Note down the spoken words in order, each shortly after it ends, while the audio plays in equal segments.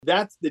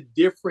That's the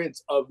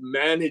difference of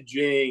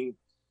managing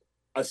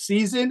a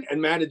season and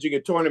managing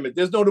a tournament.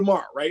 There's no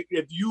tomorrow, right?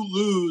 If you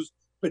lose,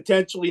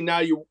 potentially now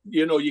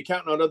you're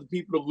counting on other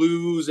people to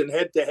lose and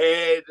head to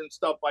head and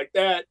stuff like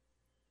that.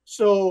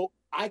 So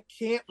I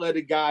can't let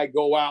a guy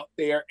go out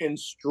there and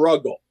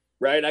struggle,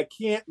 right? I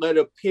can't let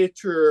a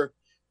pitcher,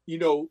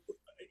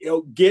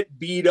 get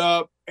beat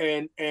up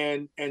and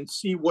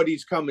see what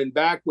he's coming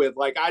back with.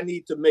 Like, I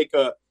need to make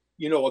a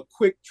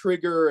quick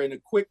trigger and a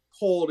quick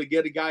pull to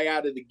get a guy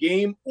out of the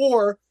game.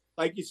 Or,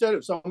 like you said,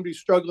 if somebody's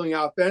struggling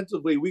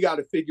offensively, we got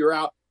to figure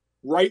out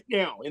right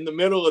now in the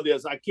middle of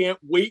this. I can't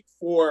wait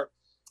for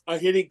a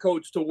hitting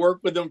coach to work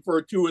with them for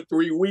 2 or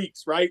 3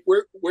 weeks, right?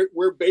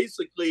 We're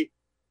basically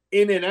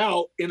in and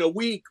out in a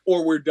week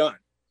or we're done.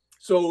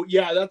 So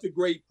yeah, that's a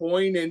great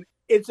point. And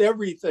it's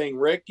everything,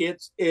 Rick.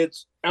 It's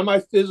am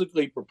I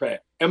physically prepared?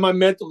 Am I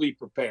mentally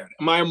prepared?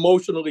 Am I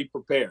emotionally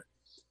prepared?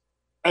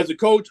 As a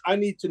coach, I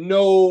need to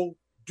know,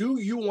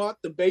 do you want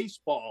the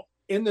baseball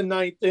in the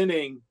 9th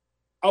inning,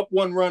 up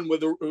 1 run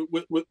with a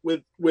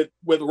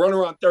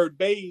runner on third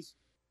base?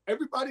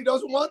 Everybody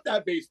doesn't want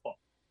that baseball.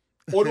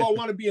 Or do I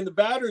want to be in the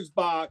batter's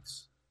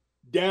box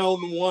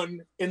down 1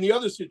 in the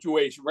other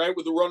situation, right?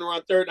 With a runner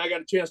on third and I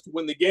got a chance to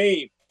win the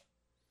game.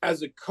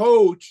 As a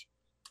coach,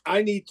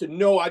 I need to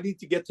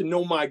get to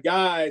know my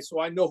guys so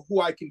I know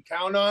who I can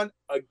count on.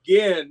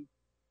 Again,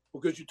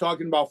 because you're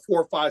talking about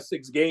 4, 5,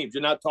 6 games.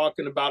 You're not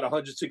talking about a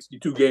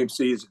 162 game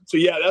season. So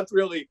yeah, that's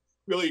really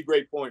a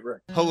great point,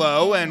 Rick.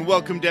 Hello, and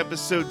welcome to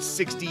episode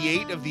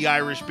 68 of the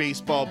Irish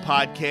Baseball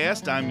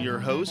Podcast. I'm your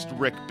host,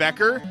 Rick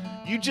Becker.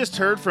 You just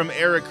heard from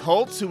Eric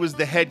Holtz, who was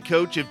the head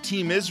coach of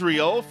Team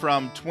Israel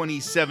from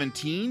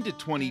 2017 to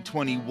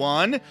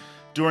 2021.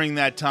 During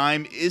that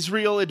time,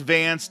 Israel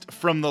advanced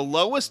from the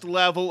lowest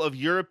level of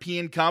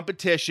European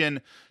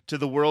competition to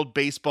the World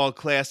Baseball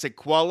Classic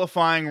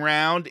qualifying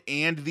round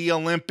and the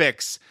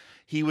Olympics.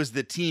 He was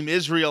the Team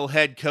Israel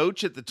head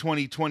coach at the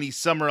 2020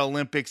 Summer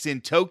Olympics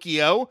in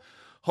Tokyo.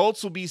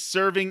 Holtz will be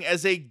serving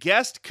as a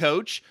guest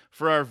coach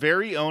for our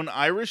very own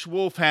Irish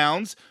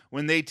Wolfhounds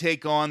when they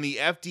take on the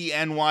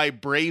FDNY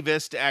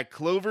Bravest at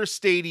Clover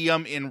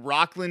Stadium in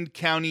Rockland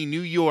County,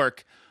 New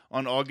York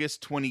on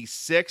August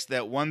 26th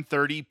at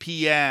 1:30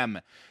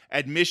 p.m.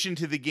 Admission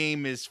to the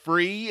game is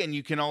free, and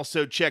you can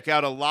also check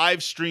out a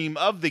live stream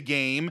of the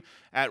game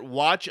at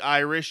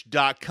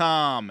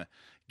watchirish.com.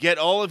 Get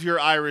all of your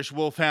Irish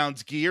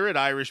Wolfhounds gear at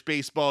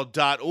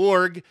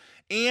irishbaseball.org,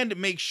 and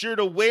make sure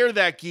to wear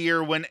that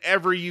gear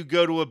whenever you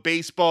go to a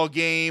baseball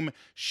game.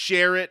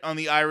 Share it on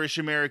the Irish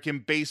American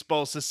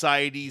Baseball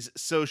Society's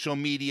social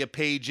media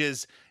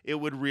pages. It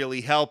would really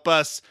help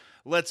us.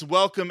 Let's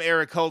welcome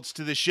Eric Holtz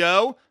to the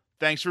show.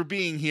 Thanks for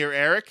being here,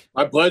 Eric.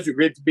 My pleasure.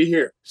 Great to be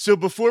here. So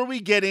before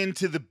we get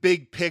into the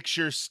big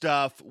picture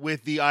stuff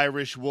with the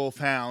Irish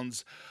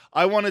Wolfhounds,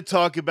 I want to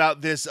talk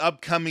about this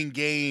upcoming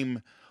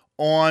game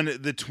on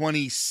the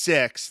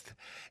 26th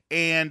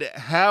and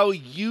how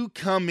you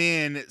come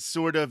in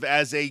sort of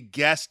as a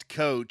guest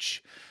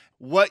coach,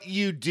 what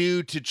you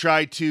do to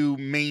try to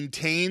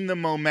maintain the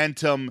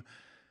momentum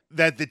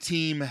that the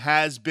team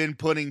has been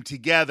putting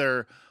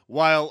together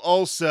while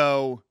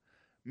also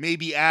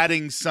maybe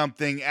adding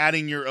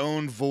your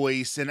own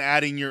voice and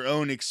adding your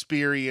own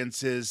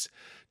experiences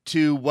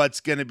to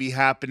what's going to be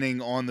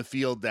happening on the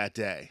field that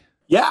day.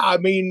 Yeah, I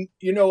mean,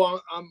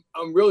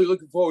 I'm really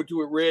looking forward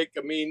to it, Rick.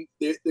 I mean,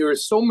 there are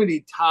so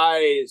many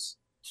ties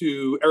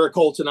to Eric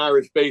Holtz and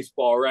Irish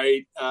baseball,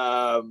 right?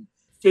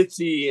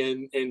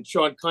 Fitzy and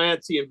Sean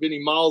Clancy and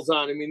Vinny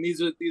Malzahn. I mean, these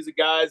are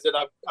guys that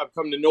I've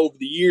come to know over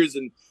the years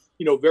and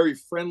very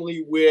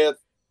friendly with.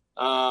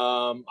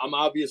 I'm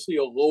obviously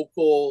a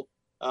local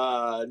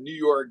New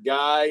York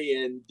guy,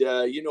 and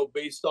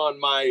based on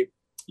my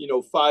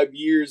 5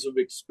 years of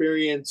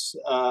experience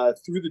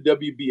through the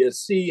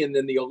WBSC and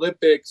then the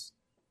Olympics,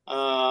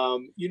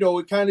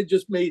 it kind of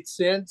just made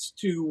sense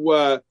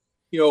to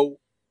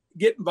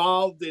get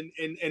involved,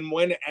 and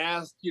when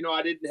asked,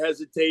 I didn't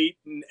hesitate,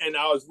 and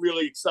I was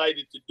really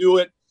excited to do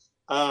it.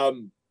 I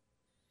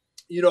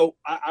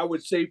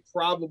would say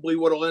probably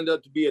what'll end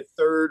up to be a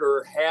third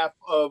or half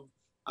of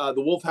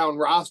the Wolfhound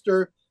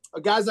roster,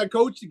 guys I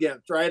coached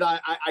against, right?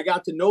 I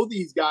got to know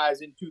these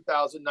guys in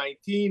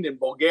 2019 in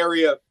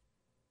Bulgaria.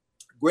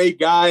 Great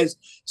guys.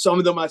 Some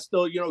of them I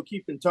still,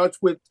 keep in touch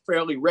with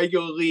fairly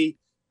regularly.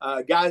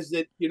 Guys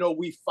that,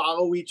 we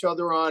follow each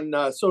other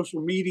on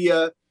social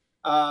media.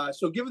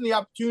 So given the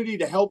opportunity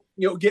to help,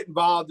 get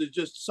involved is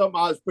just something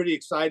I was pretty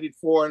excited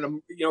for. And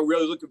I'm,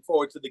 really looking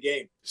forward to the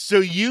game.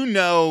 So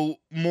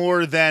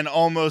more than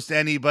almost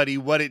anybody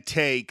what it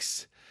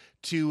takes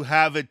to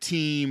have a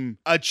team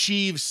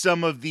achieve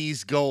some of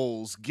these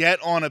goals,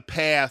 get on a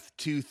path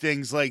to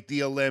things like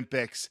the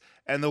Olympics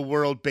and the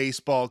World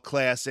Baseball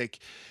Classic.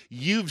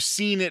 You've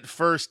seen it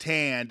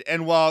firsthand.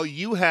 And while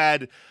you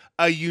had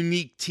a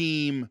unique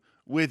team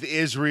with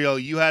Israel,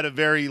 you had a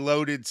very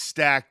loaded,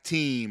 stacked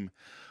team.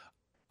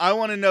 I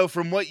want to know,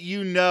 from what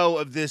you know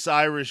of this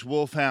Irish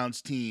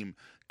Wolfhounds team,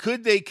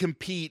 could they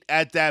compete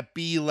at that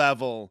B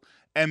level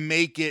and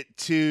make it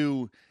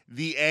to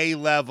the A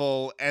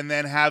level and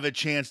then have a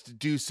chance to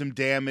do some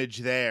damage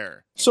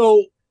there?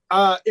 So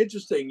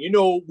interesting.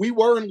 We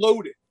weren't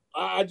loaded.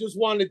 I just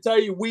wanted to tell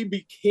you, we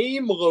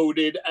became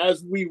loaded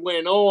as we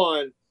went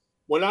on.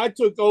 When I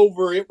took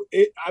over,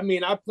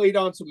 I played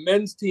on some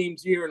men's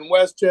teams here in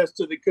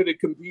Westchester that could have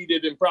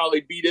competed and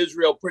probably beat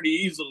Israel pretty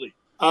easily.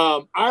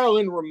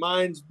 Ireland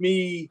reminds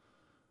me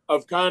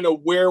of kind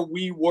of where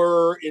we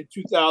were in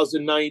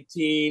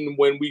 2019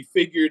 when we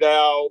figured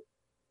out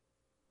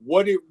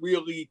what it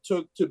really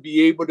took to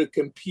be able to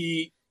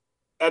compete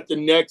at the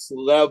next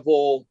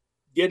level,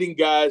 getting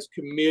guys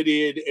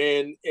committed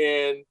and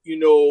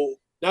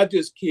not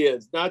just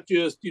kids, not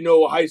just,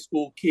 high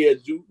school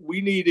kids.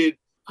 We needed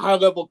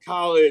high-level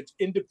college,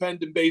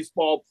 independent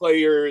baseball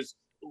players,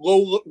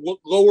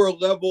 lower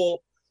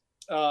level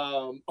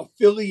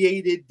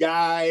affiliated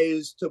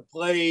guys to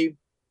play.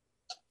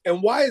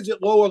 And why is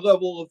it lower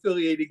level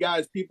affiliated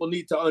guys? People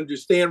need to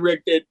understand,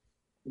 Rick, that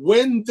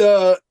when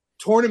the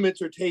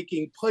tournaments are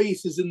taking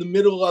place is in the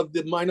middle of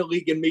the minor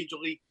league and major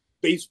league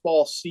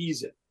baseball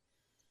season.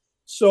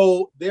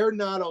 So they're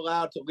not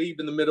allowed to leave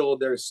in the middle of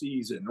their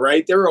season,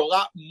 right? There are a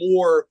lot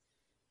more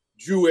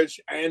Jewish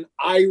and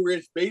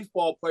Irish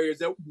baseball players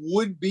that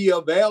would be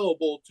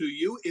available to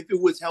you if it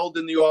was held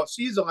in the off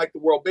season, like the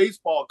World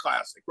Baseball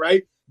Classic,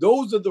 right?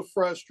 Those are the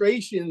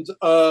frustrations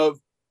of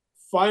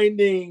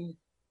finding,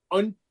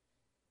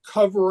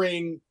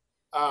 uncovering,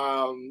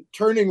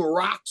 turning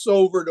rocks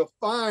over to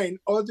find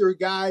other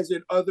guys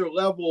at other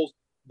levels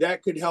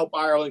that could help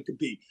Ireland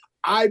compete.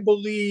 I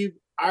believe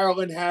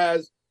Ireland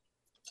has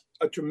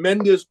a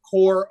tremendous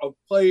core of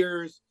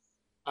players,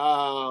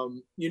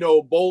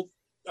 both,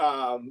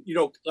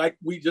 like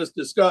we just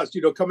discussed,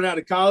 coming out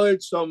of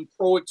college, some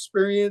pro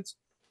experience.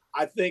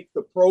 I think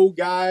the pro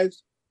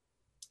guys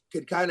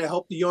could kind of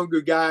help the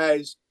younger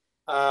guys,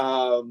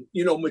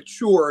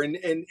 mature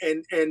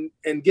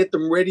and get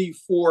them ready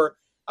for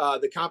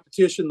the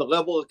competition, the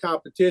level of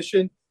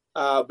competition.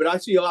 But I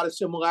see a lot of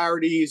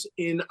similarities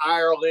in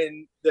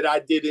Ireland that I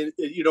did,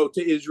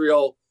 to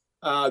Israel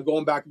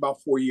going back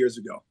about 4 years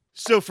ago.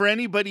 So for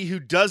anybody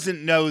who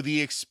doesn't know the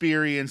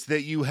experience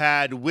that you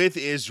had with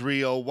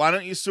Israel, why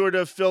don't you sort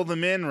of fill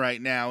them in right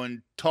now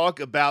and talk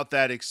about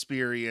that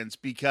experience?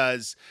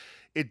 Because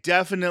it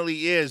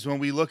definitely is, when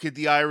we look at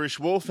the Irish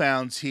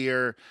Wolfhounds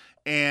here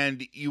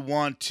and you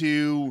want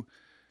to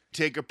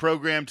take a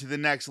program to the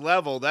next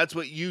level, that's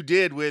what you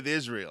did with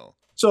Israel.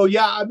 So,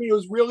 yeah, it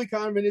was really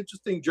kind of an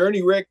interesting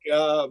journey, Rick.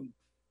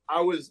 I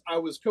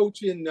was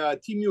coaching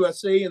Team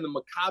USA in the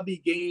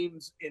Maccabi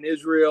games in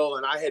Israel,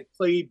 and I had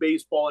played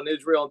baseball in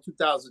Israel in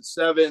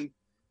 2007.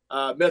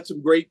 Met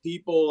some great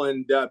people,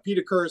 and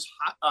Peter Kurz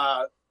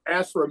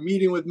asked for a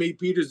meeting with me.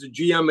 Peter's the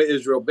GM of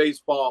Israel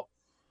baseball.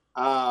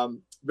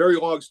 Very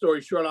long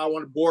story short, I don't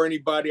want to bore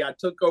anybody. I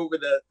took over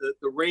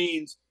the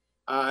reins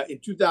in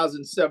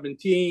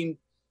 2017.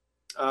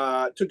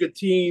 Took a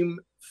team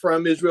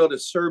from Israel to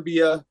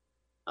Serbia.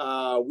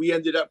 We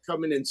ended up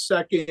coming in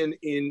second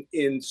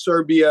in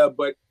Serbia,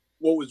 but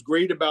what was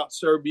great about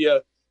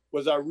Serbia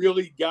was I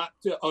really got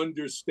to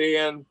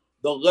understand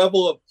the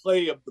level of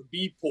play of the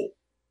B pool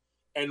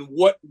and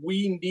what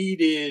we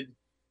needed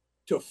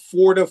to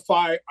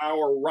fortify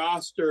our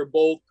roster,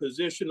 both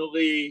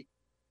positionally,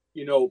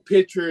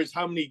 pitchers,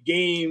 how many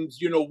games,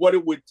 what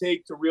it would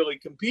take to really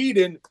compete.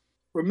 And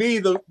for me,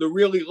 the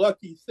really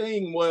lucky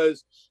thing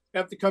was,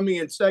 after coming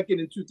in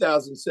second in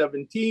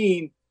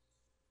 2017,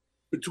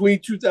 between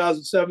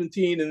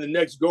 2017 and the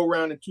next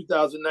go-round in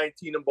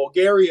 2019 in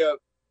Bulgaria,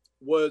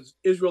 was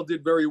Israel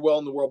did very well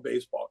in the World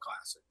Baseball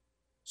Classic.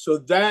 So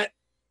that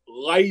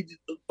lit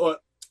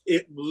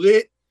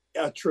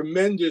a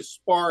tremendous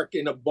spark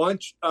in a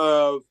bunch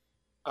of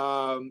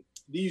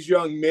these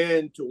young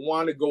men to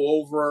want to go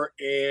over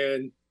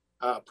and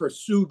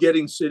pursue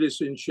getting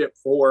citizenship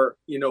for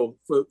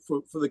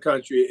the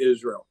country of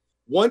Israel.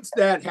 Once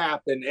that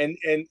happened, and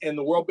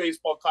the World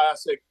Baseball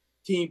Classic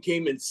team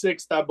came in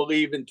sixth, I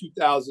believe, in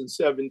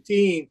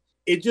 2017,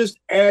 it just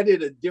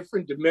added a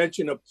different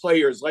dimension of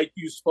players, like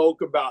you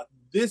spoke about.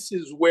 This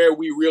is where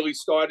we really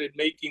started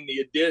making the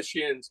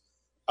additions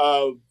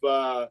of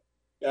the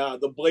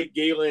Blake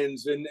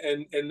Galens and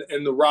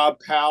the Rob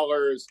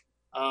Powers,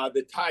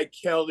 the Ty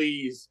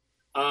Kellys.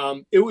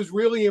 It was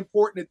really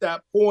important at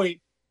that point,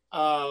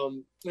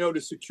 to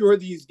secure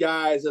these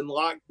guys and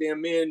lock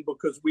them in,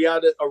 because we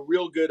had a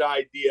real good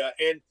idea.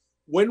 And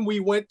when we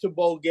went to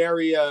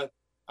Bulgaria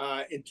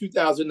in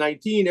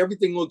 2019,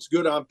 everything looks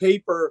good on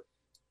paper,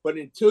 but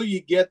until you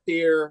get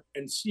there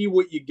and see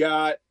what you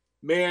got,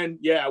 man,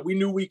 yeah, we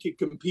knew we could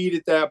compete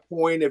at that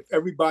point if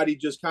everybody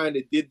just kind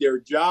of did their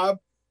job.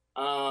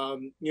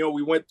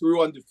 We went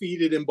through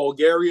undefeated in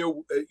Bulgaria.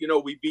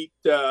 We beat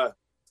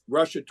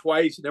Russia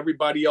twice and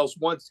everybody else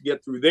once to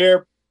get through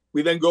there.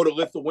 We then go to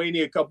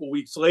Lithuania a couple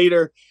weeks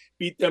later,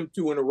 beat them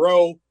 2 in a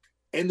row.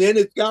 And then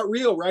it got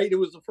real, right? It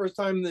was the first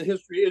time in the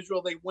history of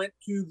Israel they went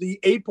to the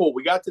A pool.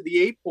 We got to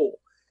the A pool.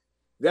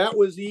 That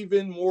was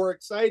even more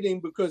exciting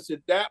because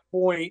at that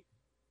point,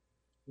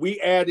 we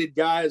added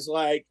guys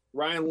like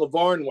Ryan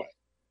Lavarnway,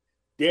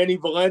 Danny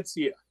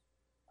Valencia,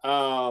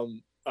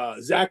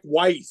 Zach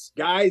Weiss,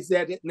 guys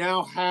that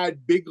now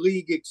had big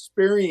league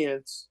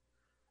experience,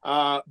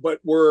 but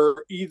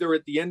were either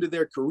at the end of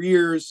their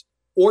careers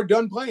or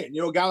done playing.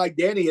 A guy like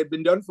Danny had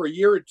been done for a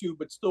year or two,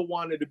 but still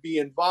wanted to be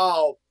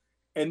involved.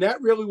 And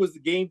that really was the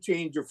game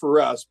changer for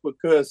us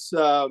because,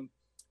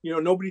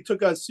 nobody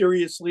took us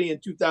seriously in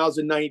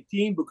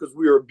 2019 because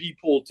we were a B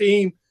pool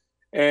team.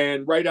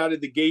 And right out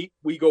of the gate,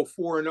 we go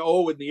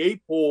 4-0 in the A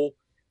pool.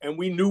 And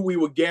we knew we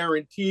were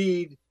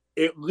guaranteed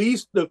at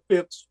least the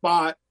 5th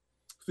spot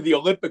for the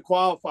Olympic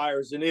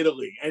qualifiers in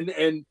Italy. And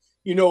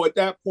at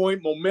that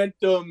point,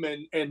 momentum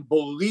and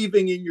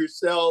believing in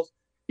yourself,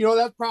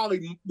 that's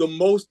probably the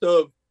most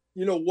of,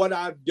 what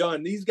I've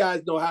done. These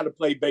guys know how to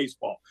play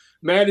baseball.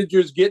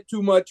 Managers get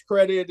too much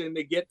credit and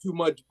they get too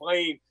much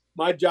blame.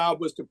 My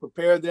job was to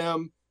prepare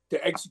them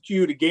to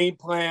execute a game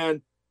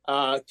plan,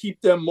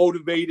 keep them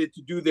motivated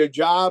to do their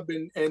job.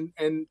 And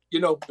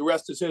the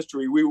rest is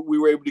history. We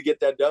were able to get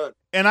that done.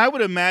 And I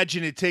would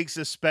imagine it takes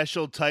a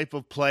special type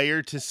of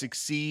player to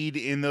succeed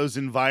in those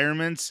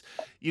environments.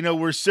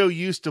 We're so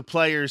used to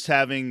players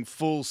having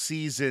full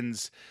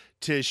seasons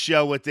to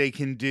show what they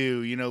can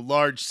do,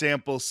 large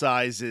sample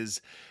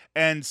sizes.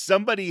 And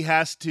somebody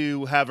has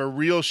to have a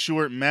real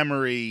short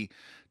memory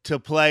to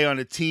play on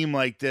a team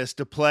like this,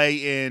 to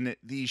play in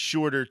these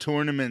shorter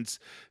tournaments,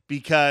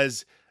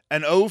 because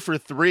an 0 for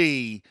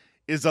 3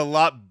 is a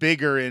lot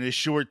bigger in a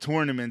short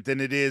tournament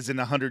than it is in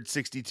a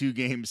 162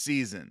 game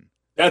season.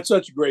 That's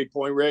such a great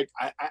point, Rick.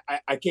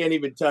 I can't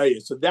even tell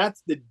you. So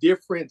that's the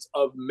difference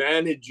of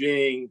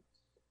managing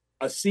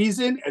a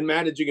season and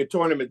managing a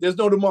tournament. There's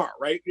no tomorrow,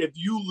 right? If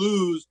you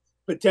lose,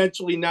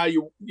 potentially now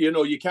you're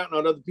counting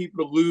on other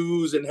people to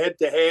lose and head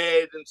to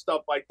head and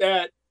stuff like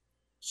that.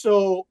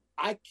 So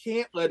I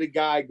can't let a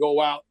guy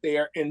go out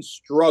there and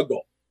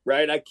struggle,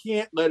 right? I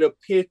can't let a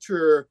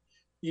pitcher,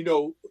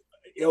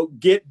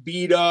 get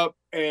beat up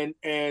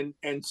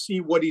and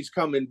see what he's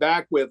coming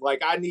back with.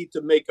 Like I need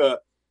to make a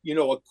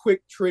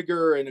quick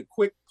trigger and a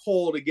quick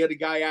pull to get a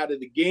guy out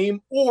of the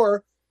game.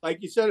 Or like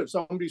you said, if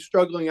somebody's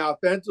struggling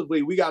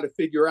offensively, we got to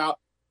figure out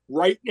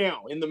right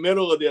now in the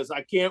middle of this.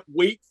 I can't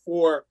wait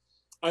for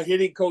a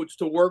hitting coach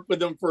to work with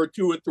them for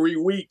 2 or 3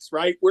 weeks,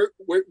 right?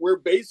 We're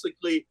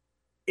basically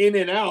in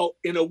and out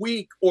in a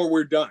week or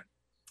we're done.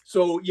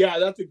 So yeah,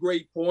 that's a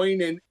great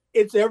point. And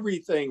it's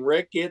everything,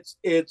 Rick. It's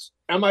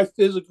am I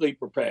physically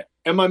prepared?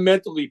 Am I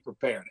mentally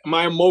prepared? Am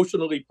I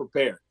emotionally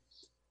prepared?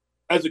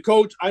 As a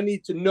coach, I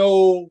need to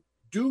know,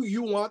 do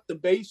you want the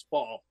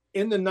baseball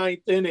in the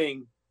 9th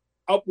inning,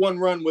 up 1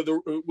 run with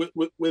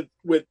a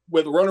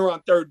runner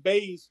on third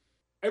base?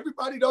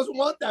 Everybody doesn't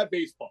want that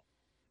baseball.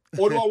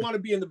 Or do I want to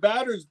be in the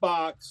batter's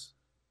box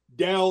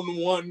down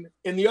 1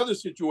 in the other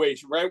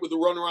situation, right? With a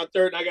runner on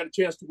third and I got a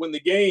chance to win the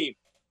game.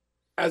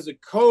 As a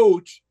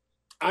coach,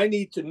 I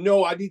need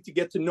to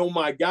get to know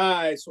my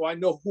guys so I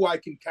know who I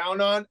can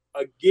count on.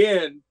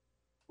 Again,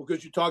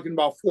 because you're talking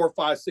about 4,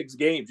 5, 6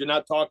 games. You're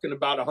not talking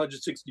about a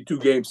 162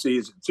 game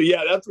season. So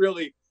yeah, that's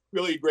really,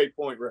 really a great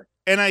point, Rick.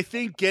 And I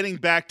think getting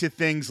back to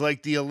things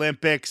like the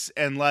Olympics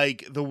and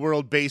like the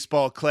World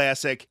Baseball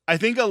Classic, I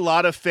think a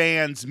lot of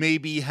fans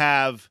maybe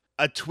have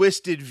a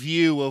twisted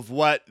view of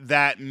what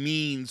that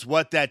means,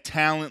 what that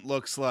talent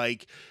looks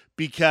like,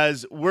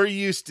 because we're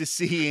used to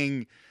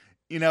seeing,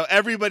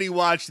 everybody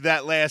watched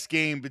that last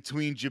game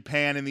between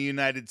Japan and the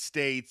United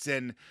States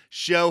and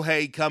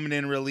Shohei coming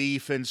in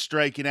relief and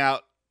striking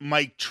out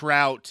Mike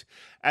Trout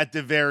at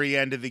the very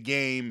end of the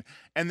game.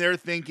 And they're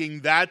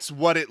thinking that's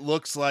what it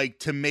looks like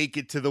to make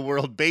it to the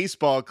World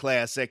Baseball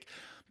Classic.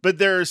 But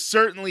there are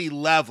certainly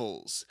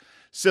levels.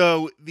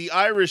 So the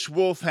Irish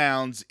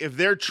Wolfhounds, if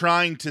they're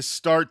trying to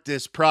start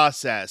this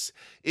process,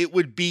 it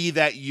would be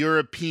that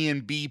European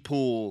B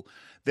pool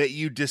that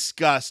you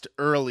discussed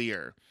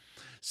earlier.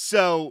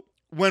 So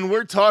when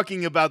we're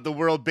talking about the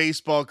World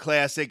Baseball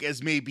Classic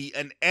as maybe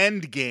an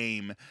end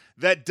game,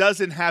 that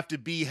doesn't have to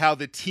be how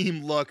the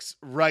team looks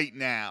right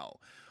now.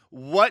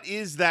 What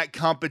is that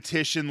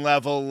competition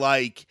level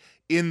like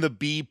in the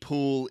B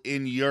pool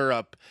in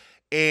Europe?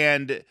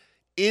 And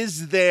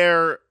is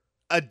there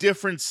a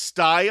different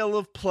style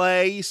of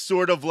play,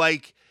 sort of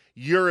like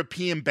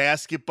European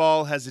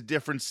basketball has a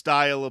different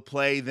style of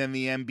play than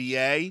the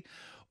NBA?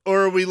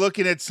 Or are we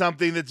looking at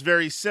something that's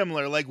very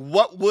similar? Like,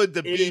 what would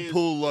the B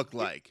pool look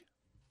like?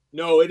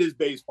 No, it is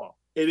baseball.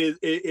 It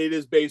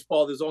is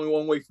baseball. There's only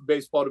one way for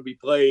baseball to be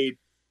played.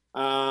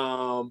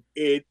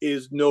 It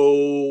is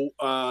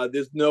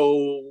there's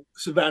no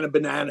Savannah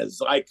Bananas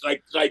like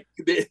right.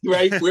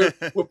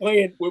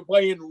 We're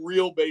playing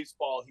real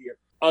baseball here.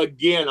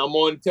 Again, I'm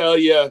going to tell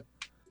you,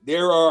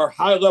 there are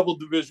high-level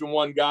Division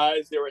I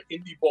guys. There are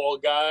indie ball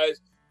guys.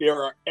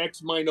 There are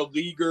ex-minor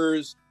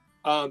leaguers.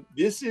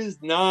 This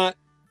is not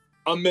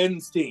a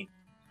men's team.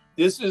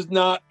 This is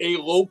not a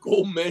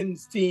local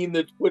men's team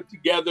that's put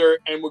together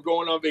and we're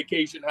going on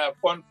vacation, have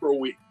fun for a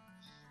week.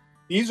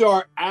 These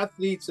are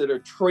athletes that are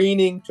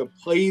training to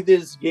play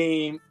this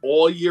game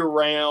all year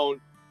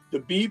round. The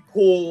B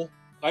pool,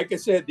 like I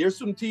said, there's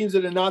some teams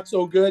that are not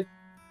so good.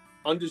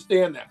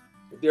 Understand that.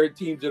 But there are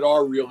teams that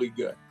are really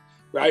good.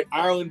 right?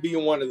 Ireland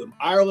being one of them.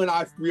 Ireland,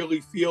 I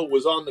really feel,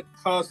 was on the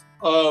cusp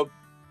of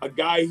a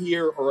guy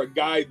here or a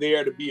guy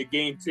there to be a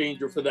game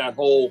changer for that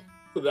whole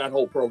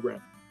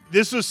program.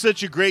 This was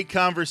such a great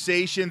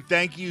conversation.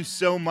 Thank you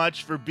so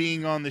much for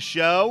being on the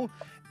show,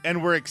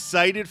 and we're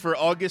excited for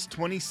August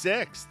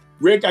 26th.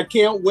 Rick, I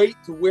can't wait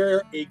to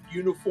wear a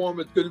uniform.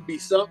 It's going to be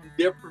something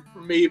different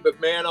for me, but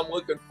man, I'm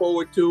looking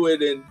forward to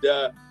it, and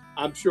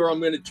I'm sure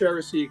I'm going to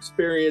cherish the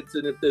experience.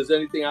 And if there's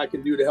anything I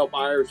can do to help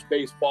Irish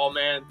baseball,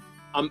 man,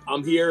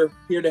 I'm here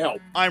to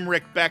help. I'm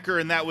Rick Becker,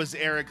 and that was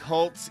Eric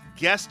Holtz,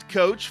 guest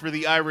coach for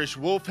the Irish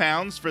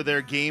Wolfhounds for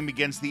their game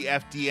against the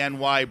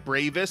FDNY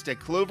Bravest at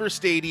Clover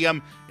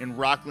Stadium in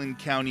Rockland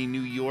County,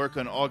 New York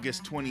on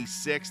August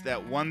 26th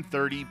at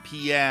 1:30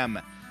 p.m.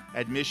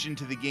 Admission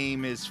to the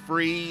game is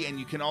free, and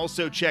you can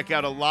also check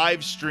out a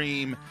live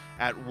stream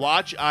at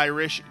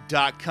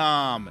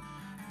watchirish.com.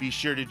 Be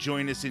sure to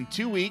join us in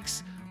 2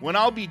 weeks when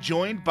I'll be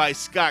joined by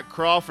Scott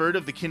Crawford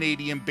of the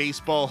Canadian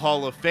Baseball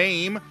Hall of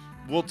Fame.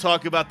 We'll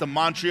talk about the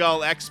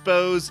Montreal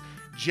Expos,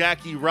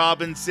 Jackie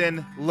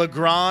Robinson,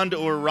 Legrand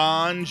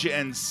Orange,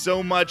 and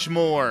so much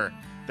more.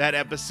 That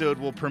episode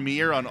will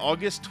premiere on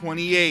August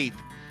 28th.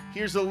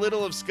 Here's a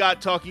little of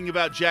Scott talking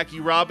about Jackie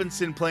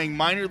Robinson playing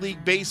minor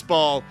league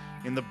baseball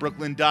in the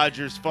Brooklyn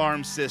Dodgers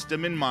farm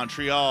system in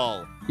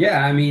Montreal.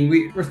 Yeah, I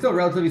mean, we're still a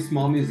relatively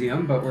small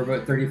museum, but we're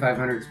about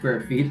 3,500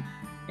 square feet.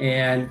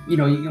 And, you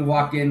can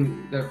walk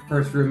in, the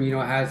first room,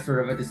 has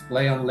sort of a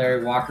display on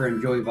Larry Walker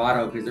and Joey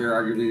Votto, because they're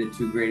arguably the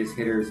two greatest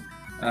hitters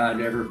to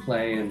ever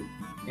play. And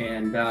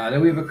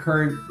then we have a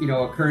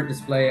current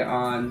display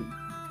on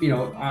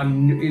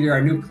either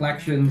our new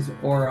collections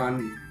or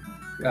on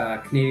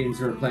Canadians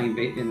who are playing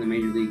in the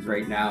major leagues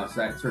right now.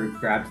 So that sort of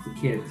grabs the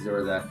kids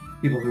or the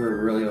people who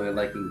are really only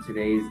liking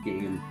today's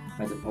game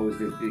as opposed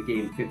to the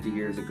game 50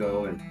 years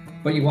ago.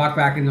 But you walk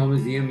back in the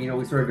museum,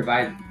 we sort of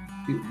divide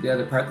the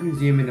other part of the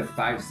museum into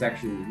 5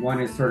 sections.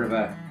 One is sort of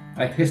a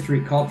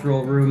history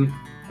cultural room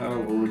where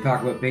we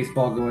talk about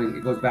baseball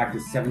it goes back to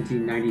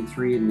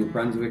 1793 in New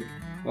Brunswick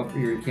up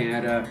here in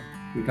Canada.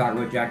 We talk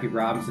about Jackie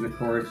Robinson, of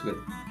course, with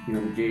the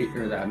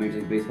Major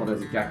League Baseball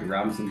does a Jackie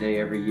Robinson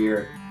Day every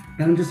year.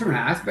 And then just different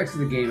aspects of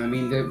the game. I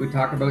mean, we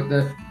talk about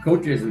the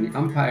coaches and the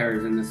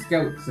umpires and the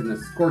scouts and the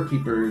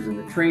scorekeepers and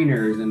the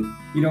trainers. And,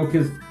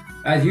 because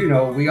as you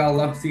know, we all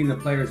love seeing the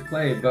players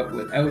play, but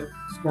without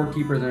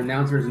scorekeepers and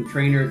announcers and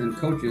trainers and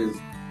coaches,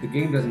 the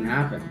game doesn't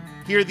happen.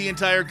 Hear the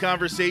entire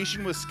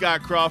conversation with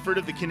Scott Crawford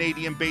of the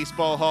Canadian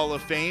Baseball Hall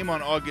of Fame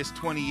on August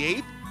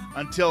 28th.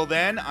 Until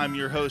then, I'm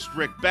your host,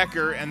 Rick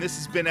Becker, and this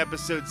has been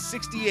episode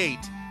 68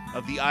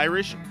 of the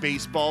Irish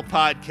Baseball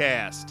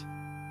Podcast.